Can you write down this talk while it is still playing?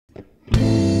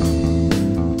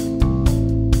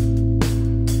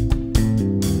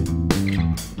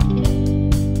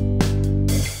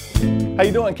How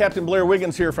you doing? Capt Blair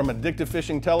Wiggins here from Addictive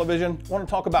Fishing Television. I want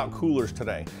to talk about coolers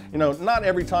today. You know, not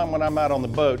every time when I'm out on the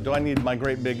boat do I need my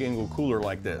great big Engel cooler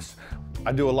like this.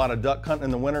 I do a lot of duck hunting in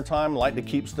the wintertime, like to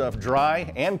keep stuff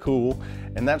dry and cool,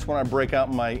 and that's when I break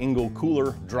out my Engel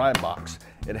Cooler Dry Box.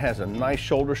 It has a nice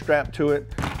shoulder strap to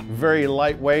it, very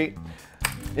lightweight.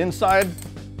 Inside,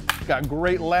 got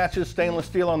great latches, stainless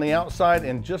steel on the outside,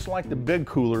 and just like the big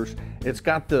coolers, it's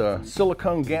got the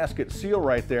silicone gasket seal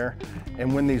right there,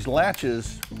 and when these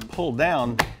latches pull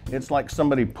down, it's like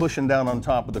somebody pushing down on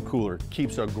top of the cooler. It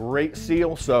keeps a great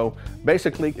seal, so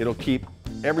basically it'll keep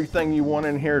everything you want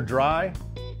in here dry,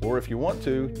 or if you want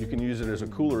to, you can use it as a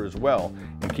cooler as well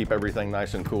and keep everything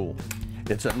nice and cool.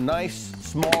 It's a nice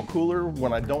small cooler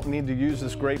when I don't need to use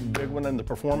this great big one in the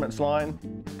performance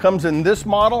line. Comes in this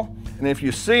model, and if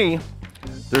you see,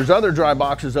 there's other dry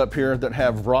boxes up here that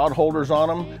have rod holders on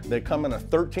them. They come in a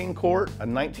 13 quart, a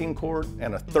 19 quart,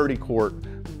 and a 30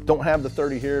 quart. Don't have the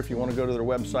 30 here. If you want to go to their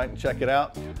website and check it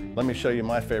out. Let me show you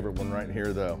my favorite one right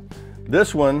here though.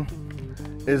 This one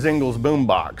is Engel's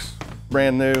Boombox,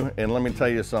 brand new, and let me tell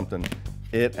you something,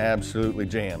 it absolutely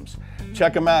jams.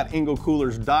 Check them out,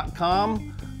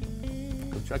 engelcoolers.com.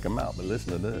 Go check them out, but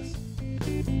listen to this.